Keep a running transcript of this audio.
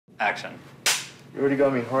Action. You already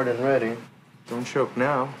got me hard and ready. Don't choke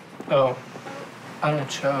now. Oh, I don't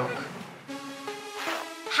choke.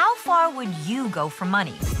 How far would you go for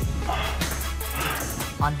money?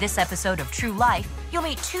 On this episode of True Life, you'll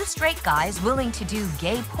meet two straight guys willing to do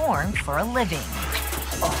gay porn for a living.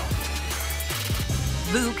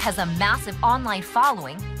 Luke has a massive online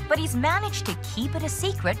following, but he's managed to keep it a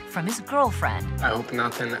secret from his girlfriend. I hope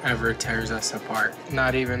nothing ever tears us apart,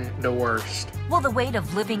 not even the worst. Will the weight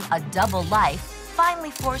of living a double life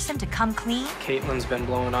finally force him to come clean? Caitlin's been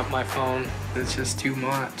blowing up my phone. It's just too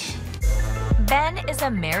much. Ben is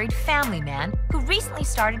a married family man who recently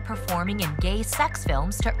started performing in gay sex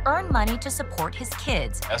films to earn money to support his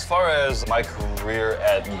kids. As far as my career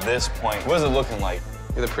at this point, what is it looking like?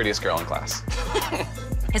 You're the prettiest girl in class.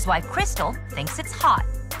 His wife, Crystal, thinks it's hot.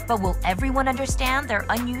 But will everyone understand their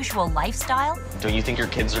unusual lifestyle? Don't you think your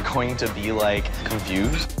kids are going to be, like,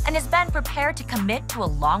 confused? And is Ben prepared to commit to a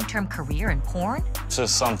long-term career in porn? It's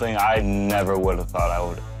just something I never would have thought I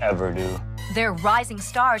would ever do. They're rising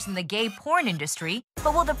stars in the gay porn industry,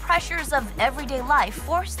 but will the pressures of everyday life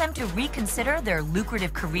force them to reconsider their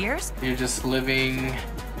lucrative careers? You're just living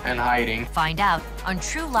and hiding. Find out on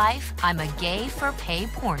True Life, I'm a gay for pay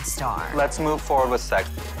porn star. Let's move forward with sex.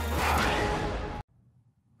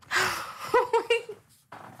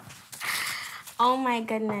 Oh my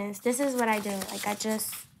goodness, this is what I do. Like, I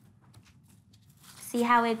just see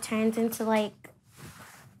how it turns into, like,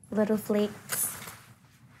 little flakes.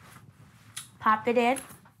 Pop it in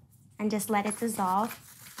and just let it dissolve.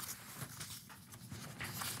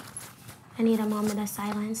 I need a moment of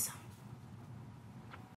silence.